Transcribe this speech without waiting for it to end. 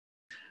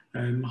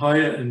Hi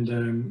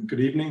and good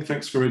evening.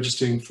 Thanks for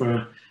registering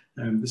for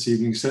this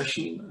evening's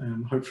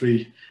session.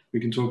 Hopefully we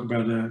can talk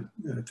about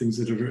things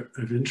that are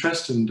of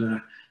interest and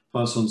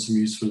pass on some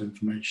useful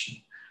information.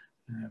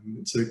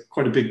 It's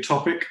quite a big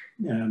topic.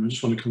 I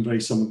just want to convey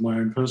some of my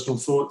own personal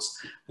thoughts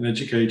and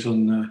educate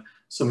on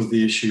some of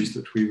the issues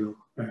that we will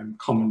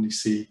commonly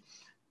see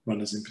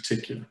runners in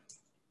particular.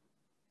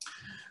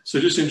 So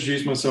just to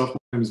introduce myself,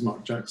 my name is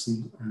Mark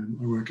Jackson.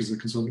 I work as a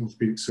consultant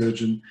orthopaedic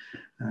surgeon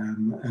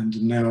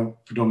and now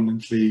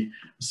predominantly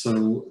a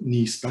sole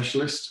knee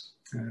specialist.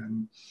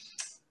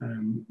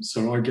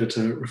 So I get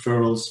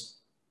referrals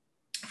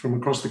from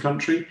across the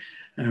country,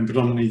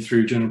 predominantly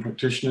through general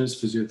practitioners,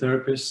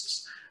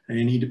 physiotherapists,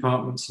 A&E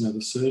departments and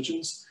other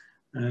surgeons.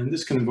 And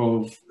this can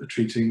involve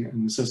treating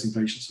and assessing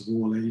patients of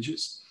all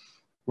ages,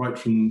 right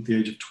from the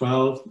age of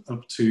 12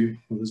 up to,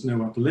 well, there's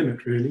no upper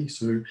limit really,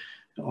 so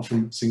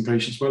often seeing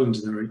patients well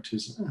into their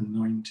 80s and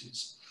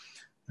 90s.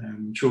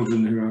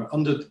 Children who are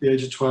under the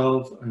age of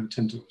 12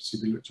 tend to obviously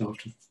be looked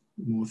after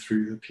more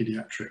through the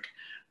paediatric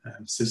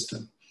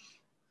system.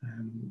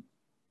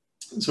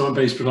 So I'm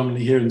based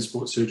predominantly here in the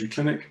sports surgery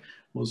clinic.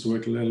 I also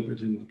work a little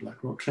bit in the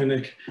Black Rock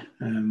clinic,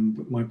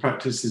 but my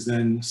practice is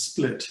then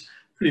split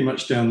pretty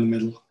much down the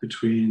middle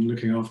between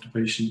looking after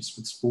patients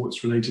with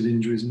sports related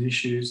injuries and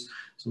issues.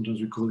 Sometimes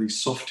we call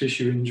these soft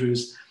tissue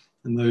injuries,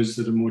 and those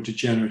that are more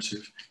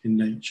degenerative in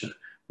nature,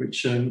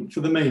 which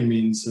for the main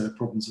means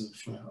problems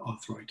of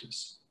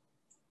arthritis.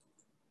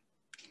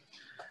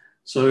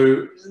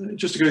 So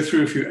just to go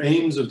through a few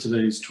aims of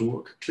today's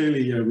talk,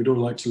 clearly we'd all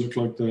like to look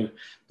like the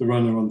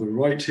runner on the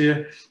right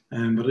here,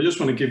 but I just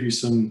want to give you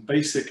some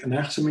basic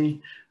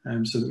anatomy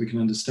so that we can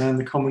understand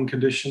the common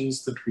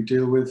conditions that we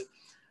deal with,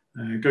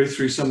 go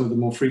through some of the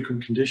more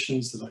frequent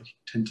conditions that I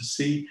tend to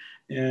see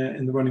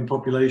in the running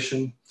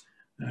population,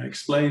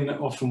 explain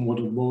often what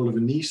a role of a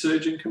knee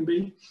surgeon can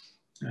be,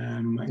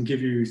 and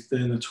give you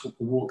then a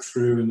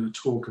walkthrough and a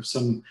talk of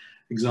some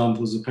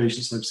examples of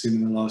patients I've seen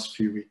in the last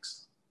few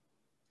weeks.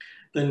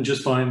 Then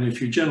just finally a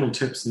few general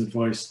tips and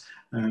advice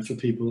for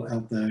people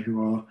out there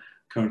who are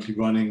currently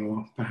running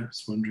or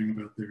perhaps wondering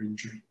about their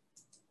injury.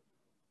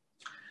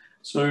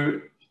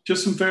 So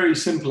just some very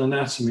simple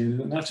anatomy,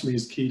 and anatomy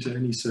is key to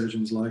any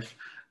surgeon's life,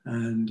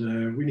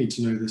 and we need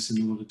to know this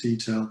in a lot of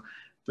detail.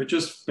 But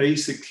just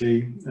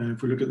basically,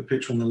 if we look at the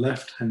picture on the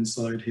left-hand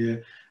side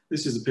here,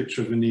 this is a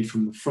picture of a knee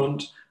from the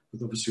front,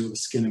 with obviously all the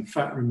skin and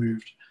fat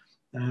removed.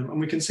 And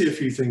we can see a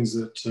few things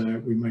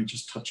that we may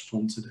just touch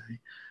upon today.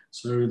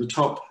 So the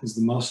top is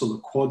the muscle, the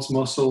quads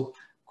muscle,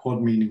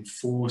 quad meaning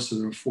four, so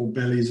there are four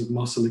bellies of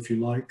muscle, if you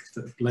like,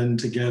 that blend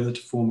together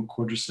to form a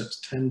quadriceps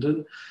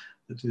tendon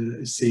that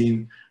is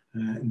seen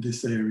in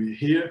this area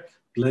here,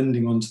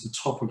 blending onto the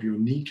top of your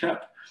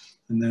kneecap.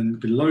 And then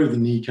below the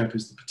kneecap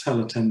is the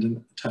patella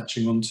tendon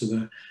attaching onto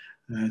the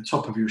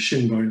top of your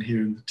shin bone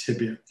here in the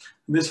tibia.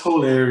 And this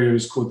whole area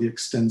is called the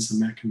extensor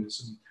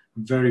mechanism,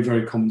 a very,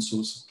 very common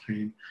source of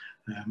pain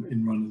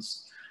in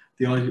runners.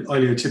 The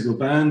iliotibial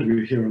band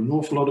we hear an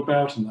awful lot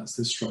about, and that's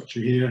this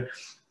structure here,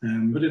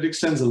 but it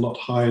extends a lot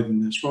higher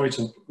than this, right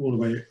up all the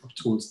way up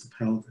towards the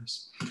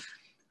pelvis.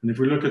 And if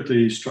we look at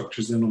the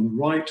structures then on the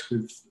right,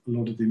 with a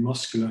lot of the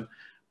muscular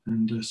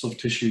and soft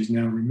tissues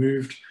now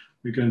removed,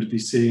 we're going to be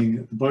seeing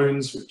the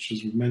bones, which,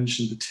 as we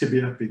mentioned, the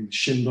tibia being the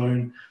shin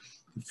bone,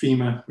 the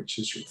femur, which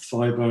is your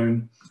thigh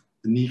bone.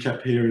 The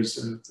kneecap here is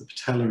the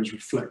patella is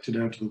reflected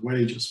out of the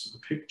way just for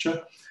the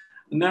picture.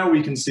 And now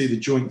we can see the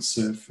joint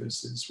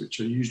surfaces, which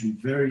are usually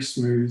very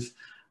smooth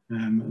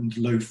and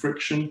low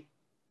friction.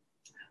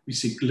 We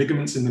see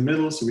ligaments in the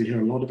middle, so we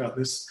hear a lot about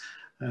this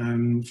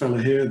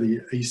fella here, the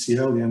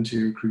ACL, the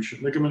anterior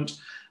cruciate ligament.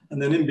 And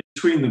then in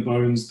between the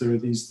bones, there are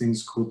these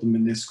things called the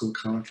meniscal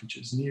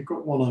cartilages, and you've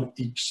got one on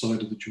each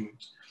side of the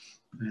joint.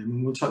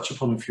 And we'll touch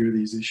upon a few of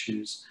these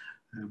issues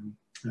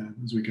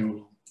as we go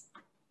along.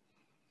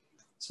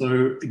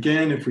 So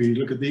again, if we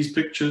look at these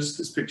pictures,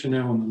 this picture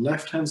now on the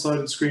left-hand side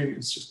of the screen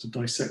is just a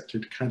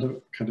dissected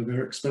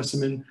cadaveric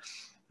specimen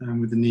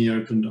with the knee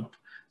opened up.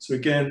 So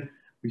again,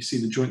 we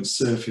see the joint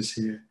surface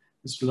here,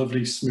 this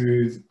lovely,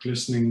 smooth,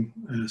 glistening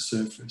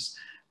surface.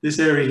 This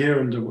area here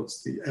under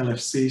what's the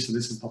LFC, so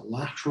this is the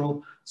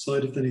lateral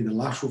side of the knee, the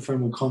lateral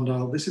femoral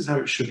condyle. This is how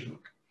it should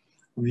look.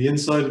 On the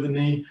inside of the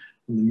knee,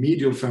 on the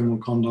medial femoral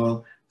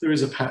condyle, there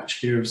is a patch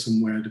here of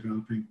some wear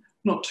developing.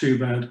 Not too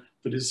bad,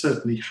 but it's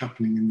certainly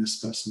happening in this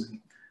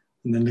specimen.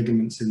 And then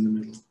ligaments in the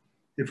middle.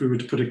 If we were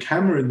to put a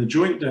camera in the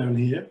joint down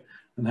here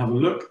and have a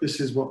look,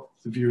 this is what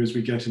the viewers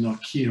we get in our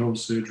keyhole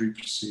surgery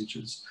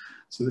procedures.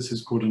 So this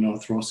is called an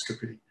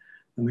arthroscopy.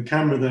 And the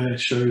camera there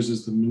shows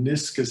us the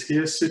meniscus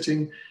here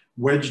sitting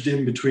wedged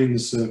in between the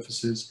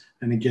surfaces.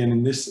 And again,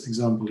 in this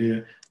example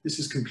here, this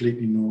is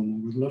completely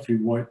normal with lovely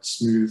white,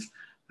 smooth,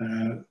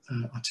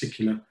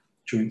 articular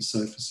joint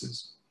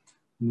surfaces.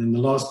 And then the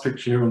last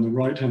picture here on the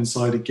right-hand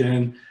side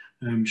again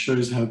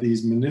shows how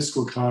these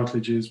meniscal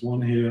cartilages,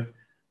 one here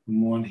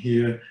and one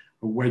here,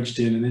 are wedged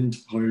in and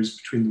interposed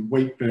between the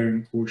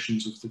weight-bearing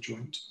portions of the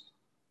joint.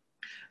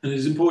 And it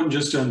is important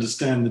just to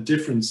understand the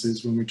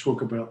differences when we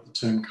talk about the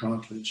term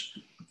cartilage.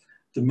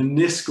 The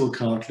meniscal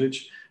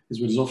cartilage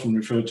is what is often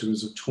referred to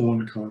as a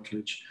torn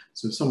cartilage.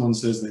 So if someone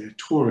says they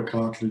tore a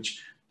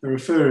cartilage, they're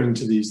referring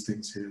to these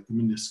things here, the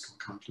meniscal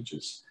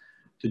cartilages.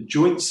 The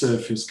joint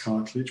surface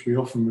cartilage we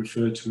often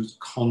refer to as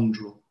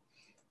chondral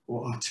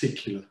or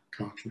articular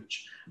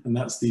cartilage, and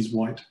that's these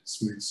white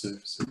smooth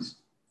surfaces.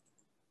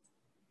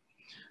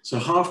 So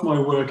half my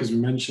work, as we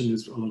mentioned,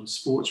 is a lot of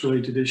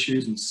sports-related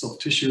issues and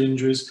soft tissue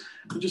injuries.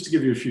 And just to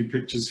give you a few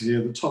pictures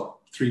here, the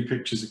top 3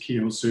 pictures are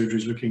keyhole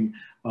surgeries looking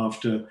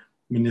after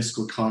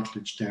meniscal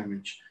cartilage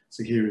damage.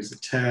 So here is a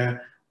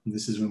tear, and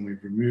this is when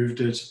we've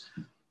removed it.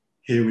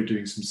 Here we're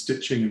doing some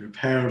stitching and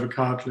repair of a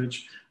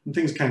cartilage, and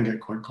things can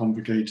get quite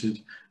complicated.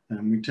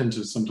 We tend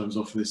to sometimes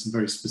offer this in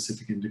very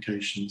specific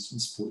indications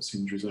and sports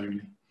injuries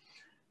only.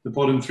 The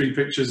bottom 3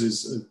 pictures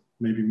is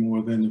maybe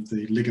more then of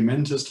the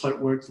ligamentous type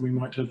work that we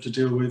might have to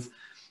deal with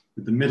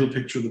the middle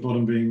picture at the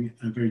bottom being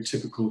a very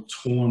typical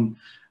torn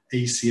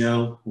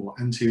ACL or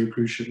anterior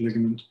cruciate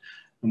ligament.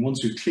 And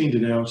once we've cleaned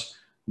it out,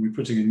 and we're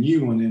putting a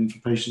new one in for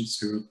patients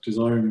who are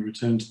desiring a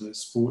return to their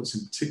sports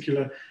in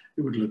particular,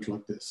 it would look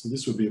like this. So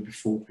this would be a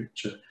before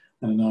picture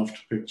and an after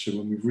picture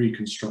when we've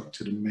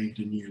reconstructed and made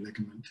a new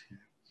ligament here.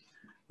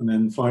 And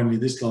then finally,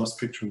 this last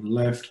picture on the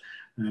left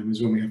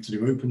is when we have to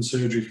do open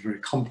surgery for very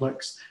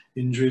complex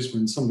injuries,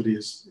 when somebody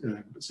has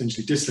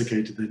essentially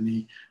dislocated their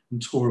knee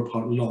and tore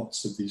apart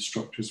lots of these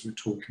structures we're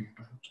talking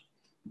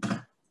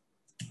about.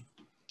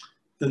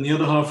 Then the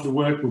other half of the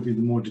work will be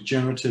the more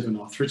degenerative and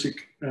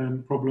arthritic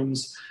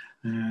problems.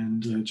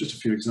 And just a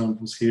few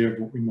examples here of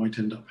what we might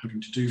end up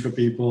having to do for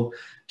people.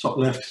 Top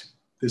left,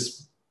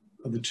 this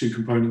are the 2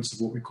 components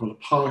of what we call a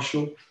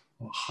partial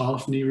or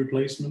half knee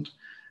replacement.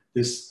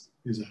 This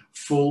is a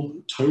full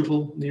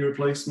total knee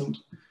replacement.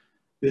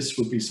 This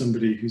would be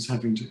somebody who's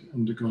having to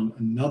undergone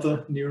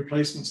another knee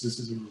replacement. So this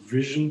is a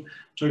revision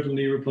total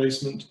knee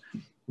replacement.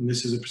 And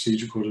this is a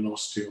procedure called an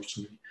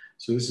osteotomy.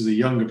 So this is a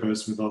younger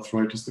person with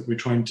arthritis that we're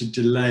trying to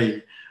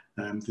delay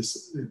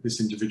this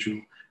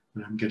individual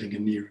getting a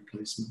knee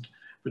replacement.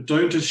 But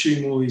don't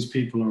assume all these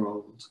people are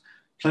old.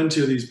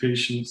 Plenty of these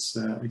patients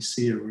I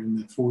see are in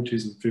their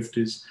 40s and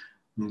 50s,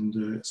 and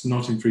it's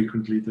not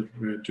infrequently that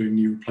we're doing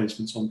knee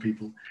replacements on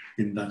people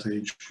in that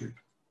age group.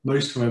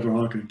 Most, however,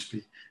 are going to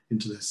be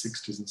into their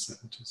 60s and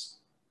 70s.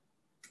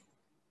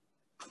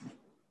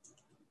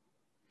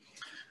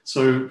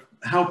 So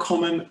how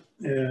common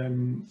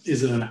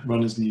is a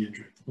runner's knee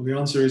injury? Well, the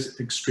answer is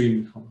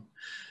extremely common.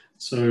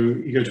 So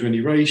you go to any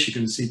race, you're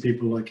going to see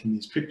people like in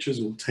these pictures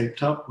all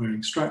taped up,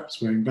 wearing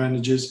straps, wearing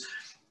bandages.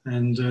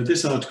 And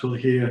this article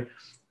here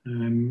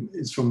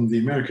is from the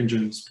American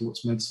Journal of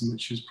Sports Medicine,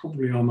 which is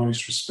probably our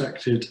most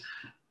respected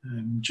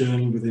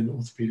journal within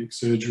orthopedic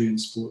surgery and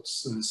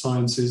sports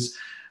sciences,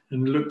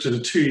 and looked at a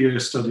 2-year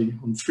study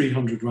on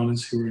 300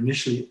 runners who were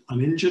initially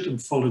uninjured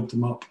and followed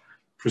them up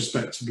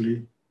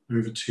prospectively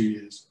over 2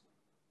 years.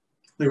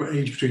 They were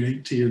aged between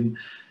 18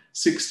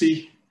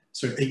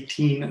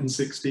 and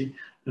 60,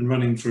 and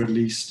running for at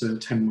least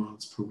 10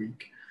 miles per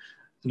week.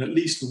 And at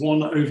least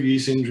one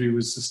overuse injury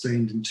was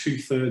sustained in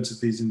 2/3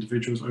 of these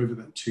individuals over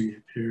that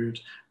 2-year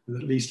period, with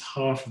at least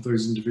half of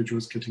those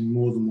individuals getting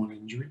more than one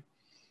injury.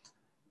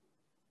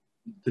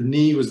 The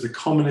knee was the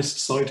commonest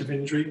site of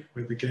injury,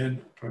 with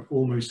again,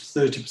 almost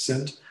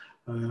 30%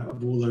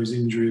 of all those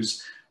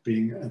injuries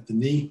being at the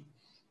knee.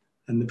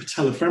 And the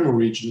patellofemoral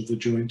region of the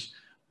joint,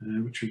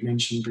 which we've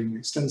mentioned being the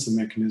extensor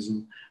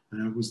mechanism,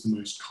 was the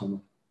most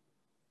common.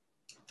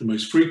 The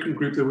most frequent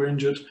group that were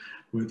injured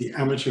were the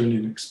amateur and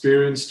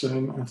inexperienced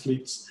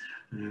athletes,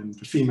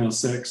 the female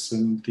sex,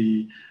 and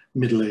the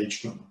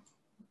middle-aged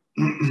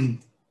runner.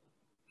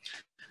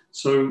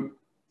 So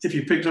if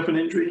you picked up an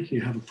injury,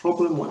 you have a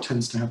problem, what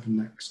tends to happen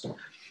next?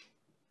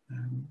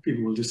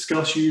 People will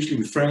discuss, usually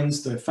with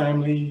friends, their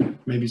family,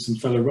 maybe some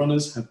fellow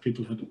runners. Have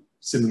people had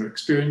similar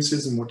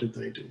experiences, and what did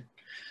they do?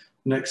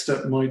 Next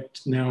step might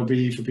now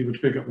be for people to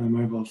pick up their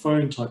mobile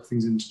phone, type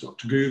things into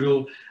Dr.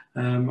 Google,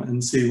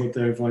 and see what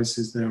their advice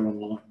is there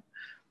online.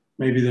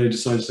 Maybe they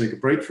decide to take a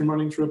break from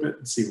running for a bit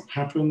and see what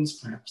happens,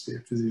 perhaps see a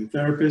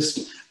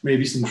physiotherapist,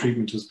 maybe some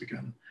treatment has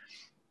begun.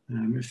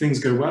 If things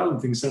go well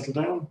and things settle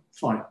down,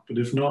 fine. But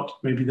if not,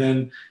 maybe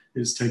then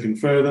it's taken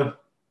further.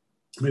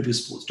 Maybe a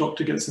sports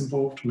doctor gets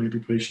involved, maybe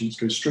patients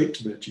go straight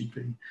to their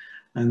GP.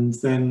 And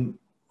then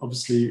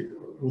obviously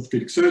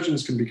orthopedic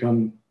surgeons can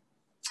become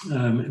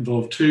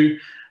involved too.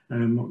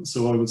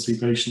 So I would see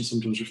patients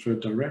sometimes referred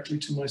directly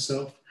to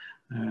myself,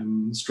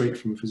 straight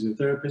from a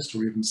physiotherapist,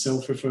 or even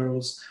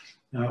self-referrals,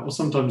 or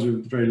sometimes we're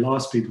the very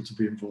last people to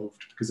be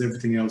involved because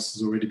everything else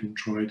has already been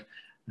tried,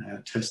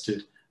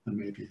 tested, and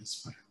maybe has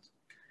failed.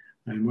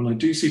 And when I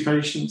do see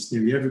patients,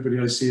 nearly everybody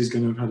I see is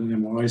going to have had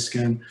an MRI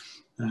scan,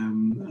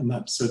 and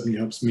that certainly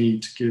helps me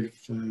to give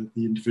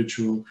the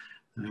individual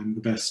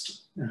the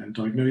best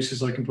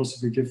diagnosis I can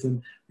possibly give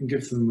them, and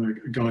give them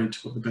a guide to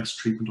what the best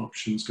treatment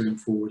options going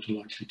forward are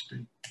likely to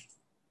be.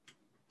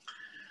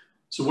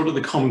 So what are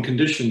the common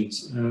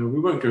conditions? We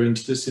won't go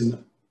into this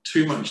in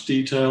too much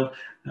detail.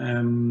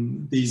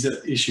 These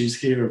issues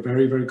here are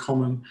very, very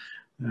common.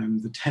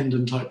 The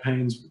tendon type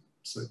pains,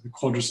 so the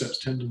quadriceps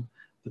tendon,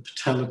 the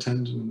patellar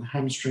tendon and the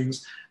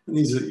hamstrings, and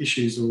these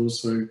issues are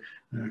also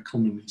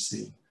commonly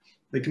seen.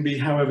 They can be,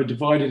 however,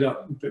 divided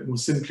up a bit more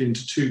simply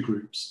into two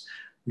groups.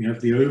 We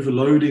have the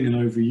overloading and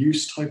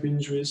overuse type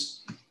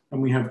injuries,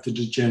 and we have the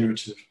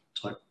degenerative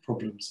type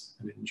problems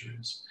and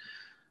injuries.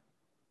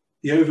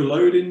 The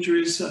overload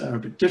injuries are a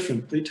bit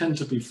different. They tend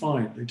to be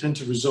fine. They tend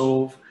to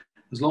resolve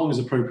as long as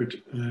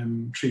appropriate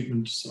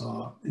treatments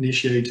are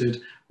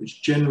initiated,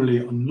 which generally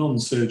are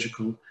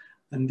non-surgical,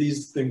 and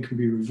these then can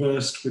be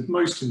reversed with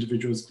most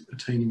individuals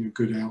attaining a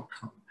good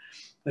outcome.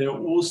 They are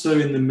also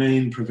in the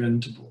main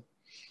preventable.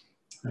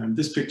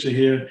 This picture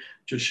here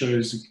just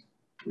shows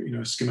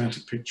a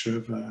schematic picture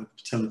of the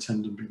patellar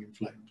tendon being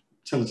inflamed.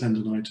 Patellar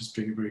tendonitis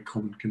being a very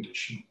common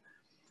condition.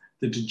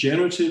 The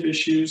degenerative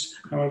issues,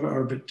 however,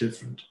 are a bit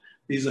different.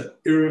 These are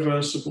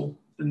irreversible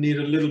and need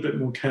a little bit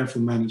more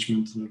careful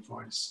management and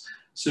advice.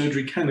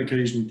 Surgery can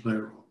occasionally play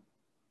a role.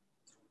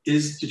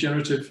 Is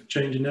degenerative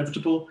change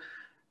inevitable?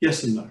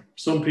 Yes and no.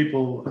 Some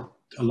people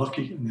are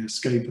lucky and they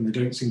escape and they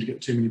don't seem to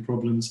get too many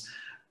problems,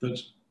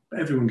 but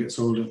everyone gets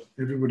older.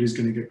 Everybody's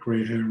going to get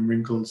grey hair and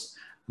wrinkles.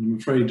 And I'm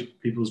afraid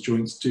people's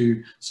joints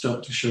do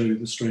start to show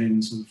the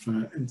strains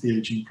of the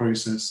aging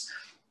process.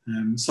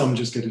 Some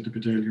just get it a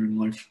bit earlier in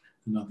life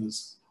than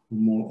others, or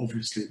more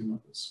obviously than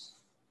others.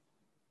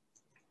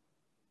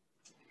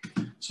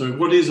 So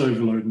what is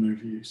overload and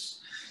overuse?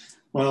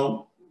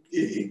 Well,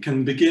 it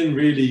can begin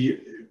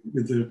really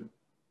with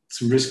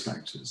some risk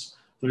factors.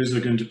 Those are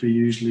going to be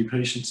usually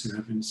patients who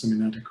have some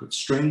inadequate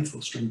strength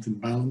or strength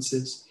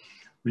imbalances.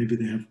 Maybe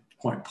they have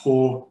quite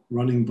poor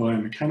running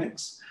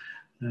biomechanics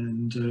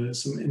and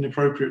some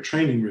inappropriate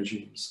training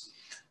regimes.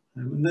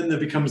 And then there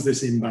becomes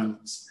this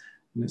imbalance.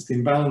 And it's the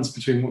imbalance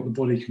between what the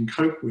body can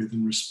cope with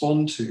and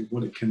respond to,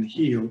 what it can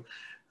heal,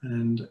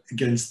 and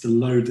against the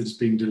load that's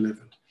being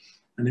delivered.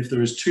 And if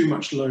there is too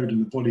much load and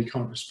the body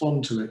can't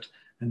respond to it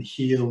and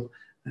heal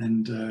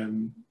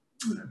and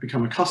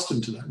become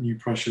accustomed to that new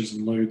pressures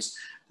and loads,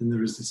 then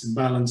there is this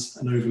imbalance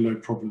and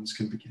overload problems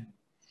can begin.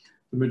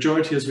 The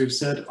majority, as we've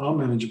said, are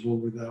manageable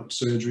without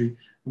surgery,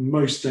 and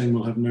most then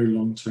will have no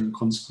long-term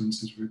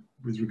consequences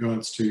with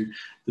regards to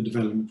the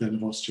development then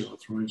of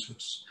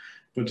osteoarthritis.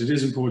 But it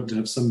is important to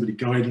have somebody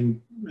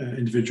guiding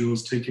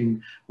individuals,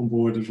 taking on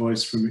board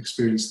advice from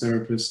experienced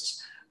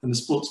therapists, and the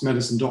sports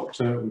medicine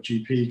doctor or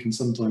GP can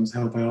sometimes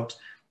help out,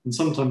 and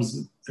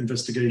sometimes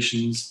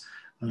investigations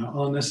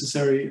are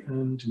necessary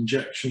and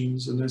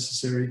injections are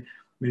necessary.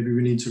 Maybe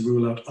we need to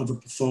rule out other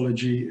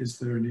pathology. Is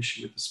there an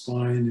issue with the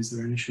spine? Is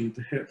there an issue with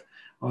the hip?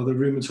 Are there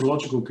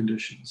rheumatological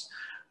conditions?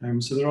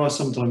 So there are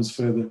sometimes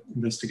further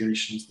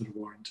investigations that are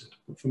warranted,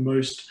 but for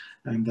most,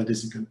 that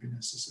isn't going to be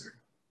necessary.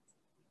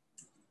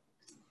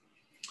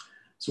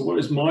 So what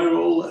is my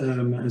role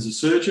as a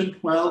surgeon?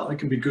 Well, I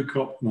can be good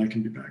cop and I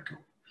can be bad cop.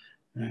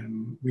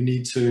 We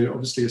need to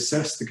obviously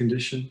assess the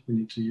condition. We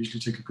need to usually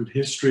take a good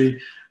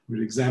history.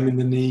 We'll examine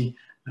the knee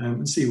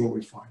and see what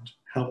we find.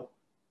 Help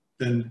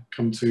then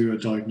come to a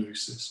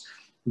diagnosis.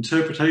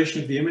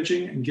 Interpretation of the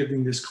imaging and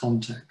giving this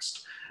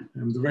context.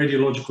 The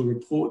radiological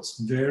reports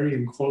vary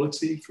in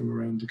quality from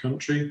around the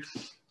country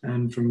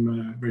and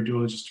from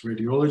radiologist to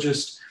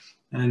radiologist.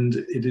 And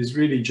it is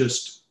really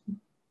just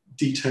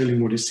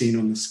detailing what is seen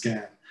on the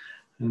scan.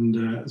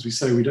 And as we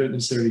say, we don't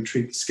necessarily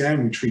treat the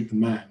scan, we treat the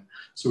man.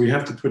 So we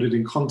have to put it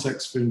in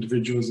context for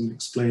individuals and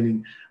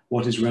explaining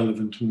what is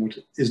relevant and what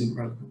isn't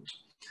relevant.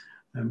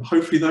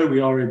 Hopefully though, we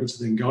are able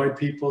to then guide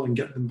people and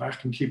get them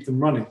back and keep them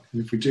running.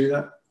 And if we do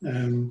that,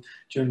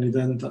 generally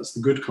then that's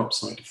the good cop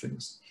side of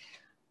things.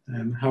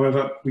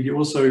 However, we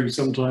also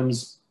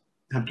sometimes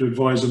have to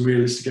advise on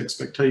realistic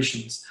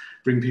expectations,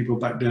 bring people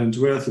back down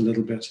to earth a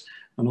little bit,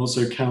 and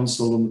also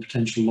counsel on the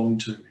potential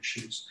long-term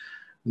issues.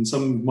 And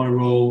some of my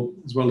role,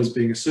 as well as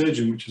being a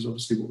surgeon, which is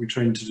obviously what we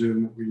train to do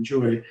and what we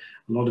enjoy,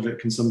 a lot of it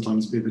can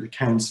sometimes be a bit of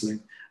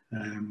counselling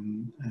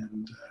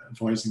and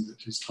advising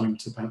that it's time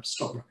to perhaps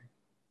stop running.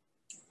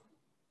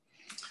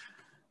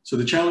 So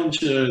the challenge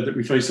that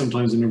we face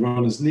sometimes in a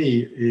runner's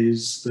knee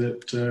is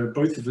that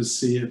both of us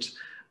see it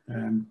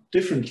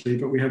differently,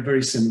 but we have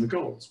very similar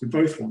goals. We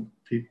both want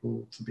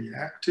people to be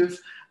active,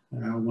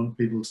 want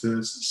people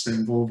to stay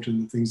involved in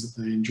the things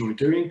that they enjoy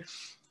doing,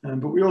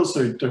 but we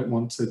also don't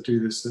want to do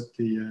this at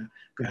the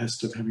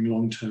behest of having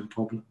long-term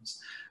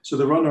problems. So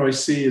the runner I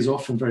see is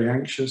often very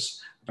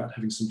anxious about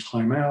having some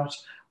time out,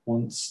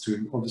 wants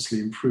to obviously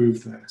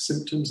improve their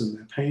symptoms and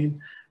their pain,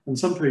 and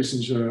some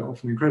patients are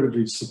often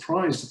incredibly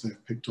surprised if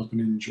they've picked up an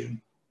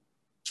injury.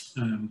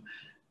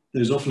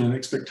 There's often an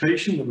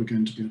expectation that we're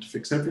going to be able to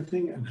fix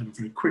everything and have a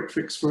very quick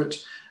fix for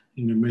it.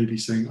 You know, maybe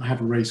saying, I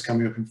have a race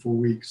coming up in 4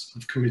 weeks.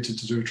 I've committed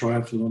to do a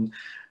triathlon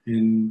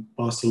in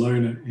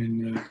Barcelona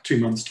in 2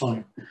 months'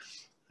 time.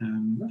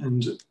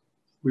 And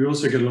we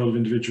also get a lot of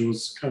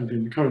individuals kind of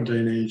in the current day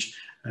and age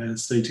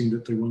stating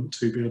that they want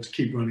to be able to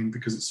keep running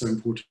because it's so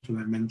important for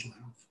their mental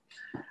health.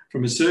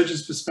 From a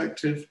surgeon's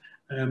perspective,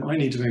 I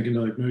need to make a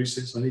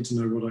diagnosis. I need to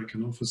know what I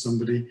can offer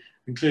somebody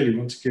and clearly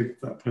want to give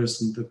that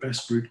person the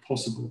best route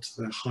possible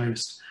to their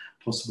highest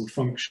possible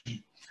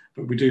function.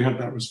 But we do have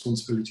that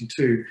responsibility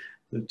too,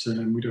 that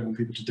we don't want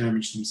people to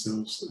damage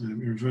themselves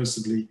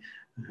irreversibly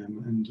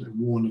and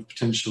warn of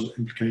potential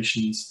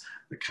implications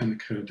that can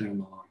occur down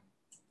the line.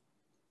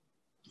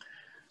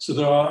 So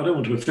there are, I don't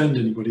want to offend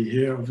anybody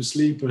here,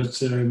 obviously, but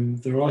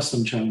there are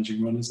some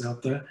challenging runners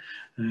out there.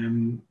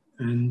 And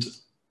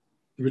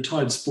the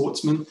retired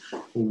sportsman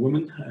or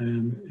woman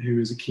who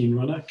is a keen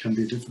runner can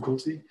be a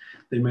difficulty.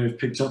 They may have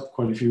picked up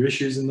quite a few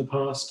issues in the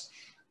past.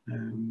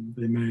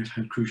 They may have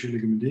had cruciate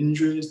ligament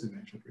injuries, they may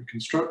have had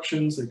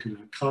reconstructions, they could have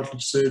had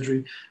cartilage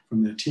surgery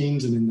from their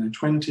teens and in their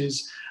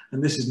 20s,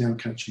 and this is now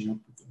catching up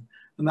with them.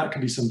 And that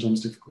can be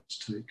sometimes difficult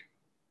to take.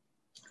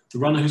 The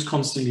runner who's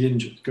constantly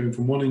injured, going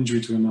from one injury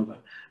to another,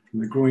 from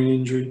their groin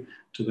injury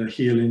to their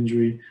heel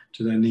injury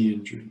to their knee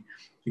injury.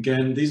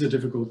 Again, these are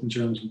difficult and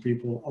challenging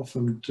people,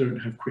 often don't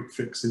have quick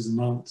fixes and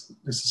aren't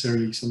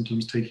necessarily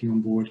sometimes taking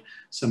on board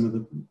some of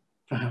the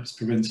perhaps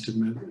preventative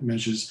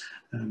measures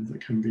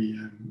that can be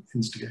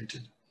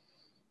instigated.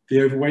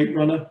 The overweight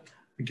runner,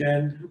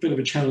 again, a bit of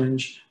a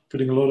challenge,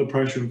 putting a lot of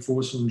pressure and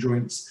force on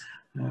joints.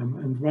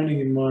 And running,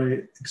 in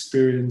my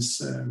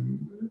experience,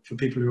 for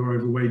people who are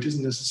overweight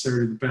isn't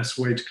necessarily the best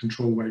way to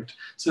control weight,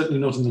 certainly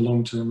not in the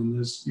long term, and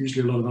there's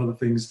usually a lot of other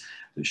things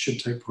that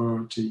should take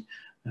priority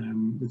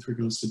with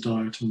regards to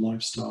diet and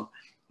lifestyle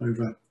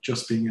over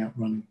just being out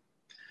running.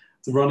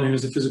 The runner who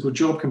has a physical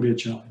job can be a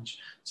challenge.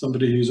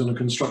 Somebody who's on a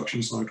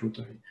construction site all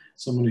day,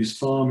 someone who's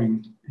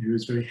farming, who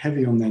is very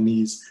heavy on their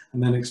knees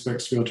and then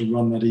expects to be able to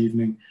run that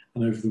evening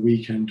and over the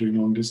weekend doing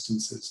long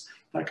distances.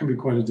 That can be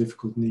quite a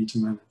difficult need to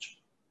manage.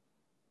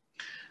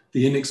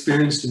 The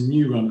inexperienced and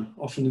new runner,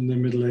 often in their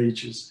middle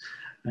ages,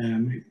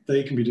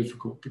 they can be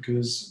difficult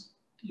because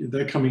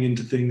they're coming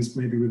into things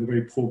maybe with a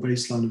very poor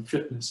baseline of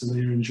fitness, and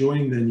they're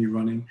enjoying their new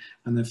running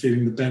and they're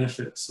feeling the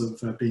benefits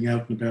of being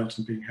out and about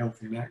and being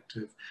healthy and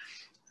active.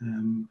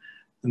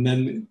 And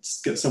then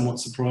get somewhat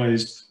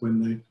surprised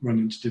when they run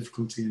into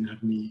difficulty and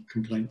have knee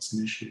complaints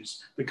and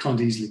issues that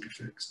can't easily be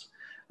fixed.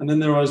 And then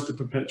there is the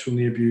perpetual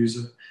knee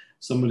abuser,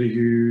 somebody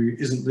who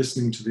isn't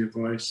listening to the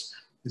advice,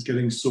 is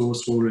getting sore,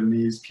 swollen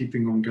knees,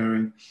 keeping on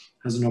going,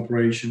 has an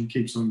operation,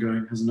 keeps on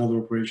going, has another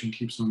operation,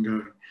 keeps on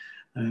going.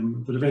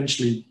 But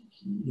eventually,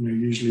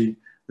 usually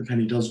the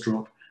penny does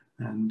drop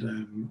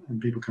and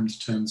people come to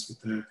terms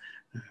with their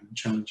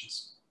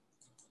challenges.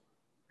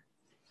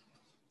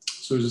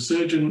 So as a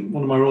surgeon,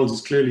 one of my roles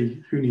is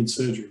clearly who needs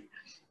surgery.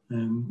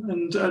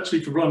 And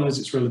actually for runners,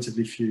 it's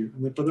relatively few,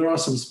 but there are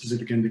some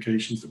specific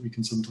indications that we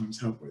can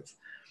sometimes help with.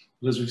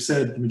 But as we've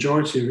said, the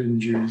majority of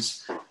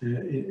injuries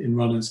in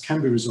runners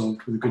can be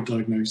resolved with a good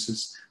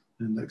diagnosis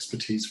and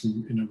expertise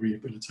in a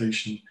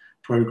rehabilitation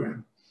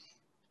program.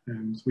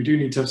 We do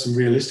need to have some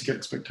realistic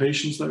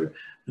expectations though,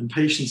 and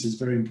patience is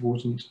very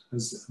important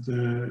as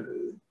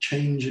the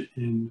change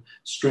in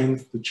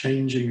strength, the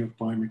changing of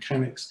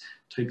biomechanics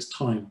takes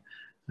time.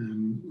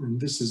 And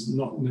this is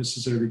not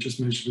necessarily just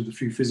measured with a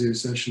few physio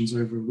sessions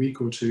over a week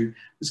or two.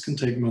 This can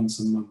take months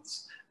and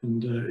months,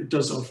 and it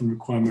does often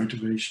require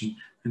motivation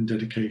and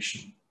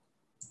dedication.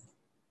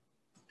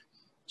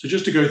 So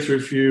just to go through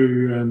a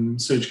few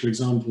surgical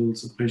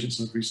examples of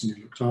patients I've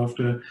recently looked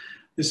after.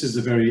 This is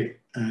a very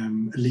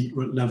elite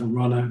level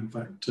runner, in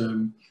fact,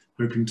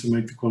 hoping to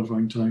make the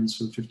qualifying times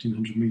for the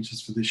 1500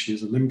 meters for this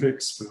year's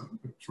Olympics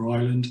for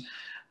Ireland,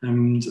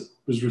 and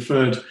was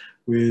referred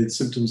with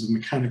symptoms of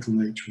mechanical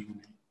nature in the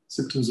knee,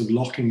 symptoms of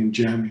locking and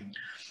jamming.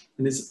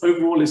 And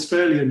overall, it's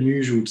fairly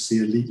unusual to see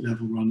elite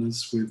level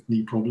runners with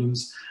knee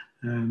problems.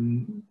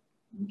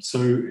 So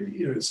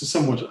it's a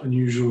somewhat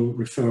unusual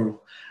referral,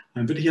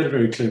 but he had a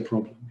very clear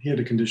problem. He had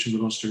a condition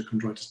called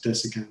osteochondritis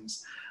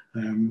dissecans.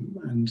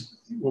 And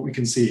what we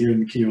can see here in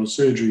the keyhole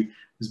surgery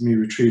is me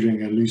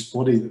retrieving a loose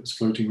body that was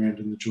floating around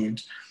in the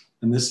joint.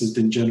 And this has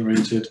been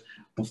generated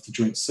off the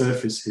joint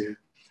surface here.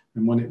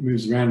 And when it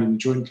moves around in the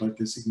joint like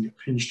this, it can get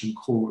pinched and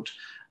caught.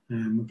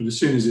 But as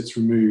soon as it's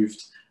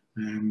removed,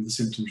 the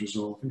symptoms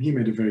resolve. And he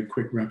made a very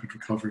quick, rapid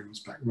recovery and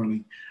was back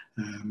running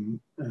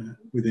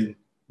within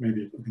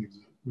maybe, I think it was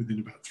within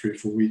about 3 or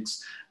 4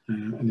 weeks,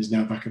 and is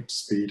now back up to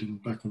speed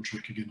and back on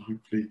track again,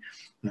 hopefully,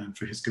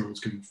 for his goals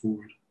going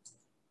forward.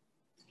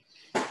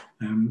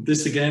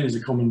 This again is a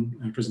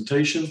common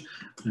presentation.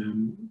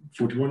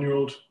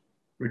 41-year-old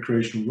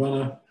recreational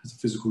runner, has a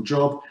physical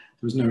job.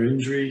 There was no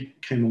injury,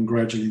 came on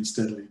gradually and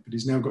steadily, but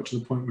he's now got to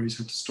the point where he's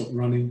had to stop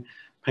running.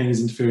 Pain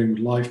is interfering with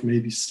life,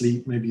 maybe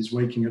sleep, maybe he's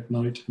waking at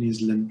night and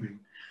he's limping.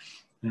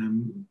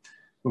 When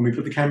we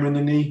put the camera in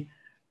the knee,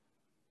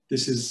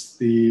 this is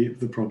the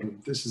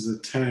problem. This is a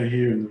tear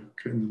here in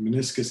the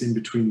meniscus in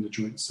between the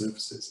joint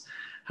surfaces.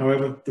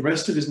 However, the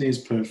rest of his knee is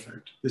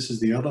perfect. This is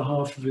the other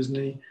half of his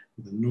knee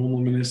with a normal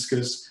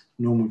meniscus,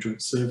 normal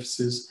joint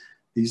surfaces.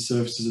 These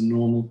surfaces are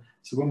normal.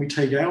 So when we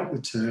take out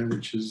the tear,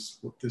 which is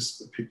what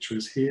the picture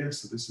is here,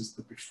 so this is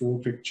the before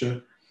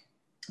picture,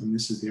 and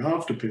this is the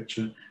after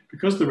picture,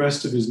 because the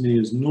rest of his knee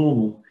is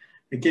normal,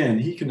 again,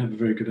 he can have a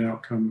very good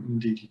outcome.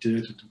 Indeed, he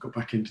did, and got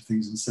back into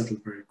things and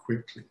settled very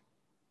quickly.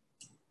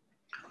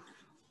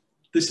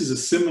 This is a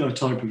similar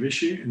type of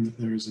issue in that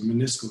there is a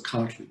meniscal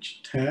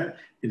cartilage tear.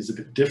 It is a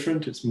bit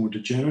different, it's more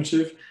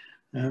degenerative,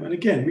 And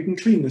again, we can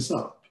clean this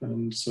up.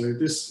 And so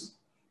this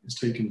is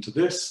taken to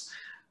this,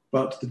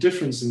 but the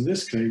difference in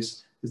this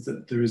case is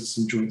that there is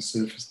some joint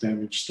surface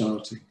damage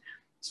starting.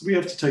 So we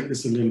have to take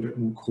this a little bit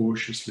more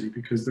cautiously,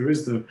 because there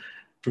is the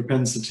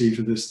propensity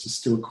for this to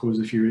still cause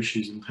a few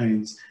issues and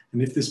pains.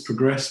 And if this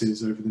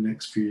progresses over the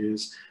next few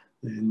years,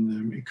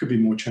 then it could be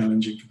more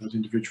challenging for that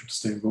individual to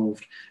stay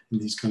involved in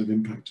these kind of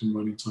impact and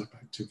running type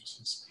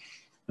activities.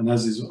 And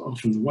as is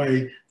often the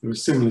way, there are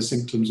similar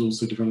symptoms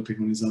also developing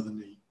on his other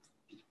knee.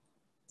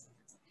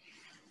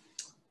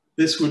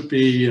 This would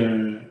be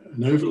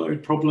an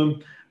overload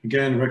problem.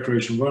 Again,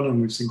 recreational runner,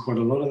 and we've seen quite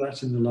a lot of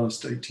that in the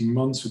last 18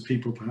 months with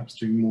people perhaps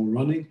doing more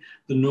running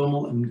than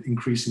normal and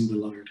increasing the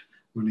load,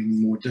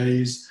 running more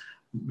days,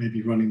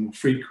 maybe running more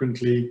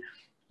frequently,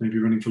 maybe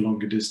running for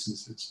longer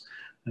distances.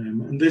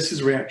 And this is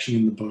a reaction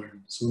in the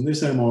bone. So on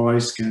this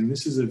MRI scan,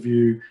 this is a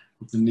view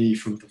of the knee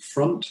from the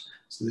front.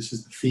 So this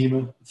is the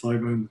femur, the thigh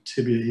bone, the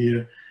tibia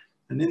here.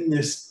 And in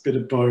this bit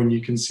of bone,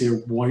 you can see a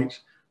white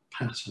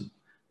pattern.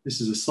 This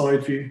is a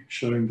side view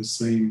showing the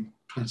same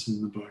pattern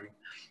in the bone.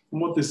 And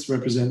what this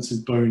represents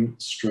is bone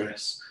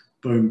stress,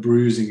 bone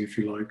bruising, if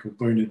you like, or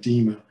bone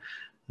edema.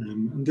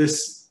 And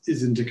this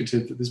is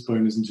indicative that this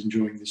bone isn't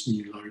enjoying this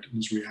new load and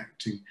is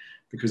reacting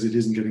because it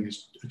isn't getting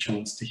a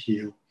chance to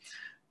heal.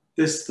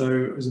 This,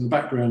 though, is in the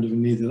background of a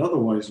knee that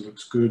otherwise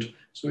looks good.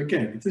 So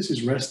again, if this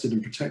is rested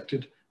and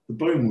protected, the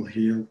bone will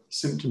heal,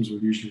 symptoms will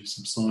usually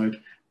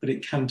subside, but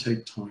it can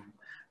take time.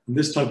 And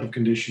this type of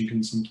condition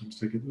can sometimes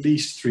take at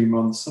least 3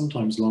 months,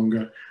 sometimes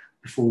longer,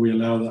 before we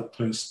allow that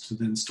person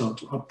to then start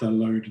to up their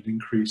load and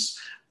increase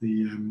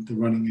the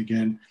running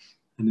again.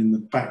 And in the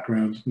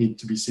background, need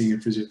to be seeing a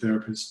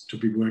physiotherapist to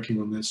be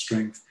working on their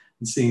strength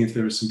and seeing if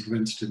there are some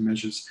preventative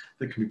measures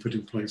that can be put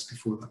in place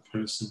before that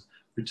person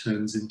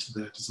returns into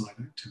their desired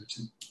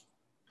activity.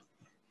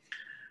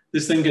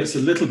 This then gets a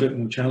little bit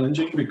more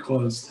challenging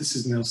because this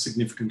is now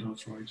significant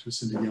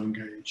arthritis at a young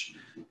age.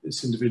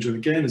 This individual,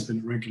 again, has been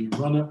a regular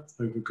runner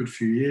over a good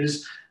few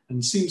years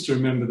and seems to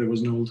remember there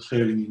was an old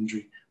hurling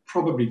injury,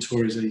 probably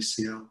tore his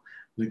ACL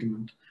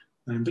ligament,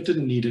 but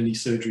didn't need any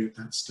surgery at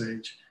that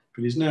stage.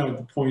 But he's now at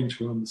the point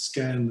where on the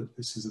scan that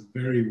this is a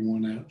very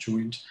worn out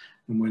joint,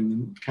 and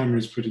when the camera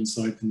is put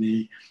inside the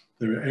knee,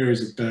 there are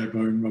areas of bare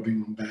bone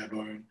rubbing on bare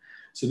bone.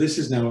 So this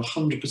is now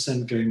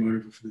 100% game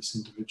over for this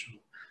individual.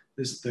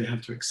 They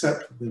have to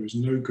accept that there is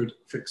no good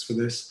fix for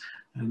this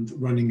and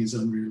running is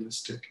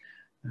unrealistic.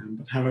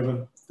 But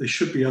however, there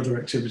should be other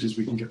activities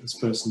we can get this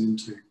person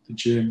into: the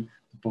gym,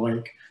 the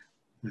bike,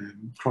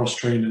 cross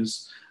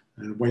trainers,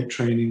 weight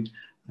training,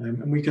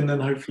 and we can then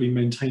hopefully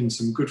maintain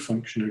some good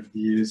function over the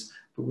years,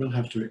 but we'll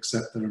have to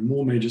accept there are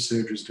more major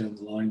surgeries down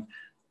the line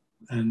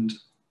and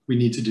we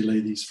need to delay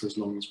these for as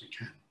long as we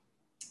can.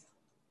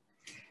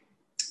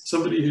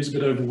 Somebody who's a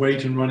bit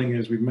overweight and running,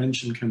 as we've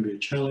mentioned, can be a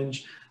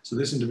challenge. So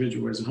this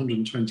individual weighs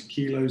 120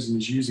 kilos and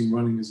is using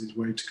running as his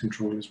way to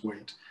control his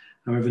weight.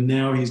 However,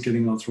 now he's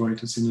getting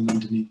arthritis in and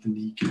underneath the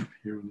kneecap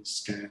here on the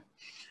scan.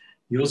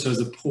 He also has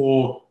a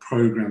poor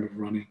program of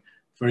running,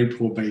 very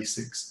poor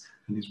basics,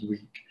 and is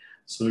weak.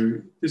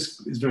 So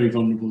this is very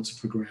vulnerable to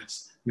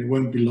progress. And it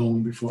won't be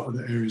long before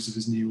other areas of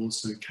his knee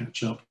also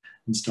catch up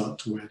and start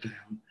to wear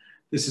down.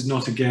 This is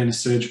not, again, a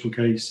surgical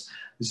case.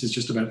 This is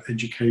just about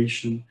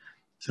education,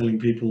 telling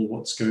people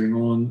what's going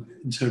on,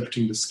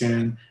 interpreting the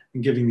scan,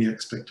 and giving the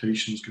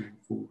expectations going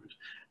forward.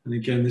 And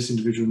again, this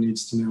individual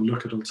needs to now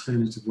look at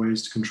alternative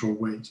ways to control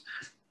weight,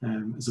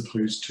 as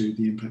opposed to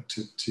the impact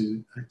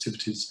to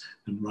activities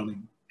and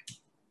running.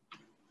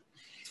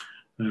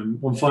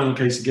 One final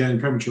case, again,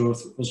 premature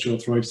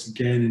osteoarthritis,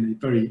 again, in a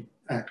very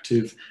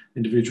active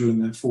individual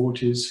in their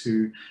 40s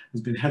who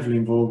has been heavily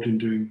involved in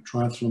doing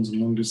triathlons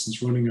and long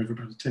distance running over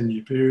about a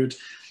 10-year period.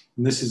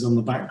 And this is on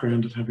the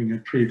background of having a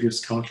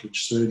previous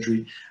cartilage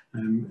surgery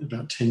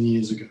about 10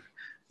 years ago.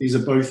 These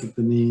are both of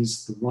the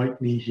knees. The right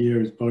knee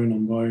here is bone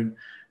on bone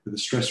with a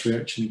stress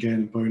reaction again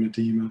and bone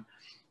edema.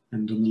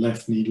 And on the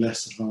left knee,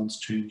 less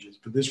advanced changes.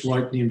 But this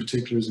right knee in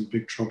particular is in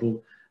big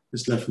trouble.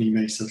 This left knee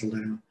may settle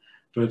down.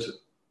 But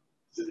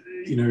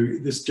you know,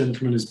 this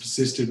gentleman has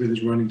persisted with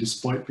his running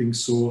despite being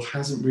sore,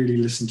 hasn't really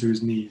listened to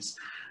his knees.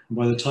 And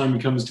by the time he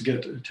comes to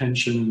get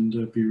attention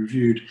and be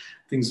reviewed,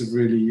 things have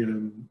really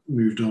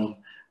moved on.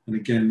 And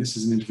again, this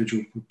is an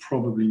individual who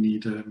probably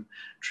need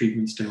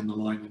treatments down the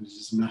line, and it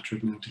is a matter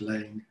of now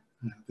delaying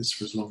this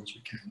for as long as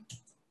we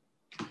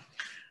can.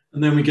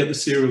 And then we get the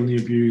serial knee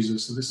abuser.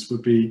 So this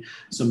would be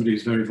somebody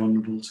who's very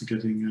vulnerable to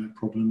getting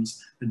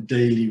problems, a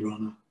daily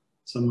runner,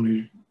 someone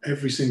who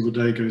every single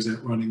day goes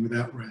out running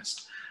without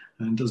rest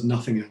and does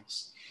nothing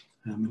else,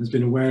 and has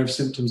been aware of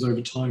symptoms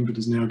over time, but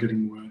is now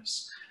getting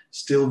worse.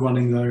 Still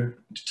running though,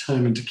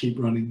 determined to keep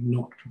running,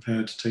 not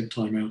prepared to take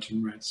time out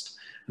and rest.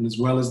 And as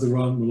well as the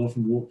run, will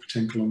often walk for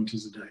 10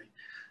 kilometers a day.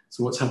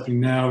 So what's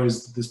happening now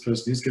is that this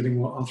person is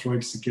getting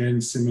arthritis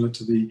again, similar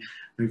to the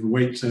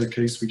overweight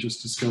case we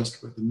just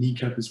discussed, where the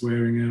kneecap is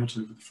wearing out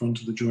over the front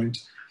of the joint.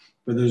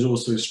 But there's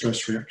also a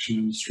stress reaction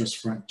and a stress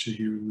fracture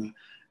here in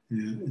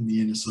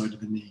the inner side of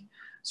the knee.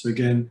 So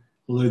again,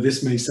 although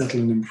this may settle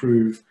and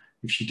improve,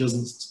 if she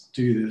doesn't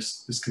do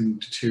this, this can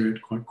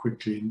deteriorate quite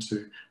quickly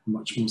into a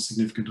much more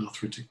significant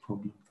arthritic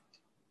problem.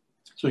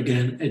 So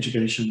again,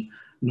 education,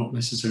 not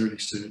necessarily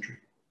surgery.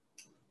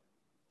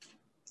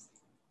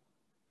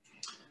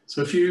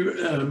 So a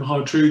few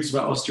hard truths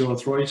about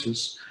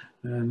osteoarthritis.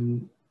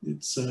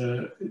 It's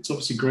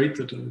obviously great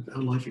that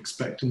our life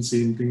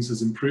expectancy and things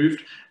has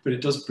improved, but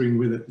it does bring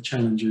with it the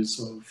challenges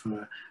of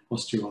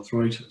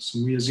osteoarthritis.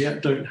 And we as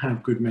yet don't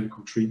have good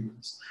medical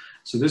treatments.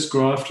 So this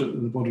graph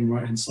at the bottom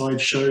right-hand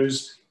side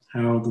shows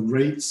how the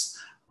rates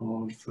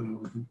of,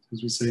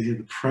 as we say here,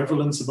 the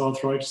prevalence of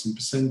arthritis in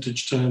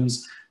percentage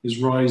terms is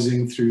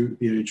rising through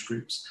the age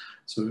groups.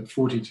 So at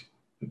 40,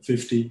 at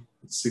 50,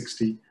 at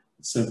 60,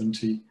 at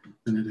 70,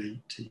 and at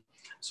 80.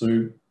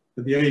 So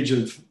at the age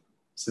of,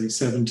 say,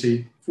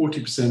 70,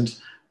 40%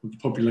 of the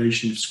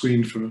population, if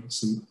screened for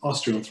some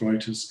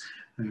osteoarthritis,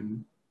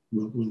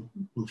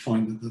 will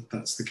find that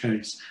that's the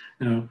case.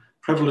 Now,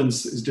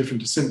 prevalence is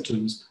different to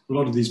symptoms. A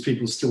lot of these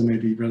people still may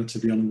be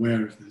relatively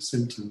unaware of their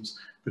symptoms,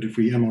 but if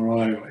we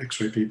MRI or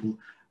X-ray people,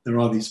 there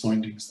are these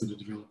findings that are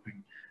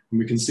developing. And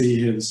we can see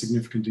here the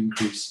significant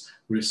increase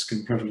risk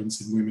and prevalence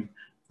in women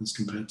as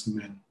compared to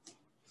men.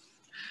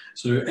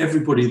 So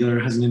everybody there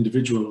has an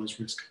individualized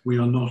risk. We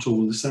are not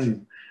all the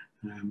same.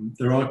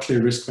 There are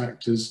clear risk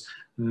factors.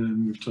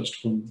 We've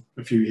touched upon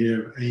a few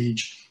here,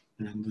 age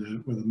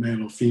and whether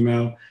male or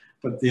female.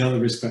 But the other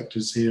risk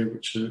factors here,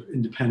 which are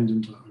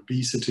independent, are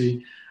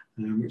obesity,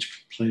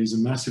 which plays a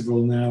massive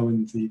role now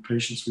in the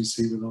patients we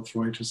see with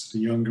arthritis at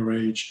a younger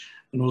age,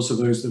 and also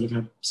those that have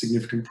had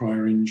significant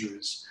prior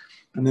injuries.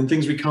 And then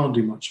things we can't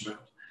do much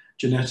about,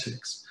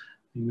 genetics.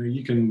 You know,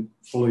 you can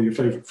follow your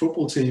favorite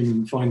football team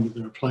and find that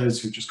there are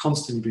players who are just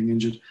constantly being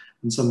injured,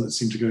 and some that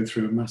seem to go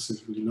through a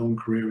massively long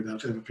career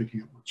without ever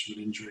picking up much of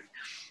an injury.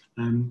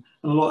 And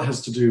a lot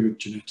has to do with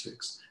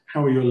genetics.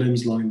 How are your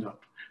limbs lined up?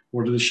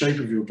 What are the shape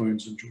of your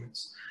bones and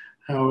joints?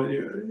 How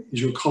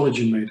is your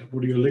collagen made up?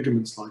 What are your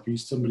ligaments like? Are you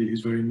somebody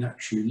who's very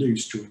naturally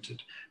loose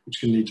jointed, which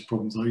can lead to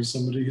problems? Are you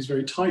somebody who's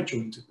very tight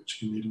jointed, which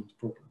can lead to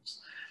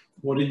problems?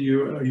 What are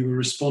you a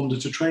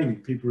responder to training?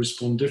 People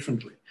respond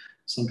differently.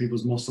 Some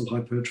people's muscle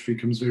hypertrophy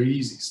comes very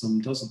easy,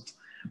 some doesn't.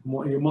 And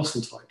what are your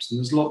muscle types? And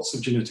there's lots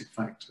of genetic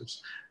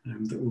factors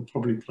that will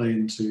probably play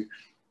into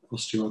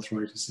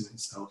osteoarthritis in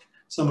itself,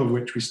 some of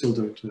which we still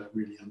don't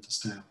really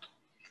understand.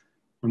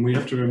 And we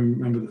have to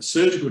remember that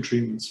surgical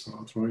treatments for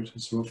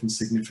arthritis are often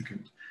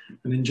significant,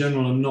 and in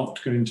general are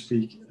not going to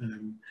be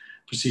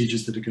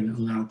procedures that are going to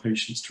allow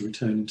patients to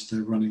return into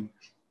their running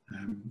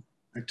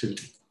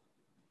activity.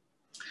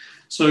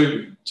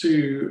 So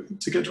to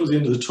get towards the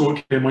end of the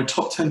talk here, my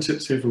top 10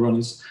 tips here for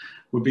runners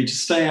would be to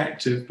stay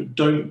active, but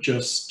don't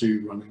just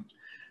do running.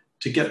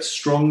 To get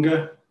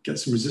stronger, get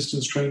some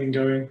resistance training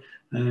going,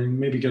 and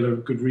maybe get a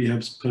good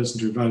rehab person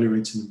to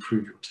evaluate and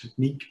improve your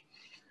technique.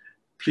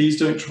 Please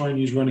don't try and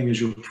use running as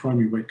your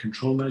primary weight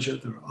control measure.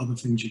 There are other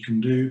things you can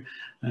do,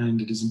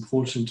 and it is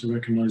important to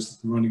recognize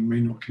that the running may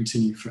not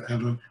continue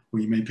forever, or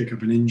you may pick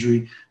up an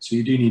injury, so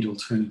you do need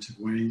alternative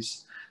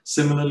ways.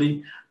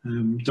 Similarly,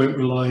 don't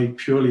rely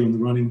purely on the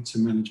running to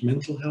manage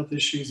mental health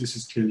issues. This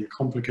is clearly a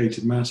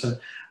complicated matter,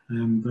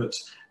 but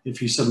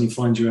if you suddenly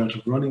find you're out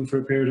of running for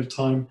a period of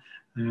time,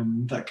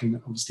 that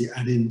can obviously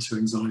add into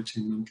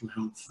anxiety and mental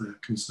health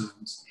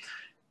concerns.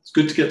 It's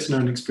good to get to know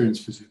an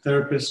experienced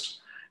physiotherapist.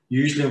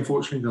 Usually,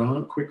 unfortunately, there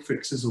aren't quick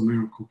fixes or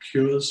miracle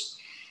cures,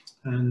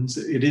 and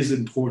it is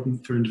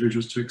important for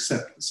individuals to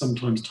accept that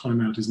sometimes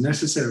time out is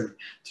necessary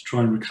to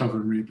try and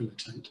recover and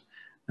rehabilitate.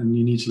 And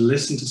you need to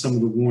listen to some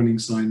of the warning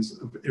signs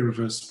of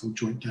irreversible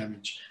joint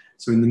damage.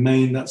 So in the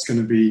main, that's going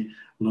to be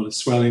a lot of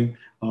swelling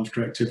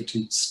after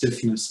activity,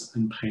 stiffness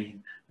and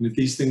pain. And if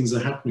these things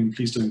are happening,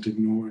 please don't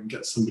ignore and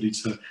get somebody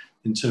to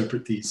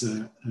interpret these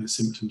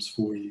symptoms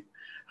for you.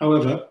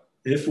 However,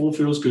 if all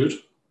feels good,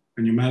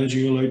 and you're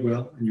managing your load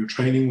well, and you're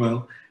training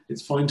well,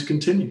 it's fine to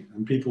continue.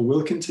 And people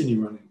will continue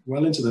running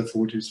well into their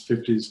 40s,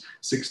 50s,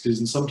 60s,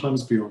 and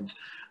sometimes beyond.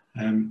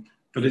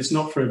 But it's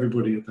not for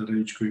everybody at that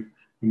age group,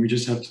 and we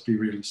just have to be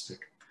realistic.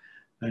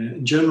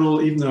 In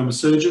general, even though I'm a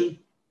surgeon,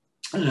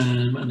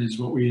 and is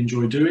what we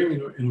enjoy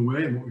doing in a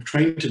way, and what we've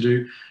trained to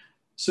do,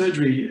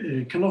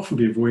 surgery can often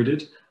be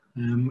avoided,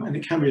 and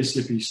it can be a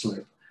slippery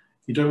slope.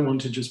 You don't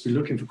want to just be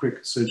looking for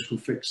quick surgical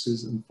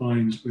fixes and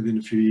find within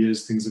a few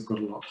years things have got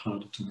a lot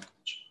harder to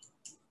manage.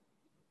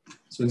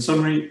 So in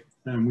summary,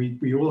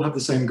 we all have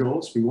the same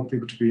goals. We want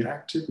people to be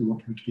active, we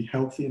want people to be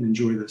healthy and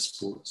enjoy their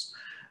sports.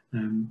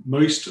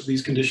 Most of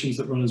these conditions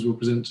that runners will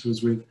present to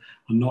us with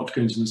are not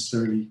going to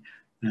necessarily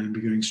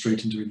be going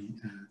straight into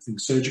anything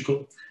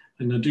surgical.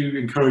 And I do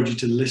encourage you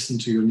to listen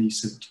to your knee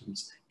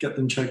symptoms. Get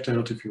them checked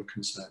out if you're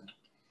concerned.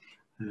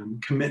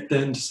 Commit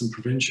then to some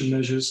prevention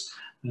measures,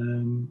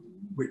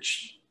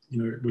 which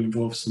will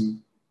involve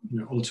some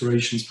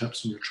alterations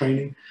perhaps in your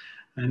training,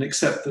 and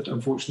accept that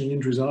unfortunately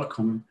injuries are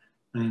common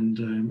and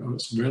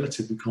it's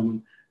relatively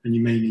common, and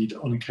you may need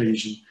on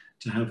occasion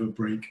to have a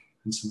break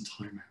and some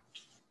time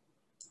out.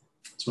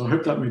 So I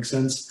hope that makes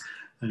sense,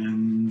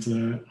 and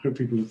hope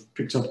people have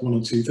picked up one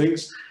or two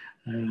things,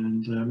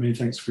 and many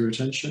thanks for your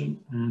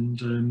attention,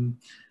 and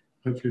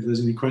hopefully if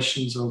there's any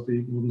questions, I'll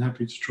be more than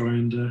happy to try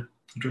and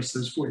address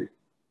those for you.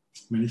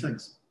 Many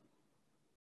thanks.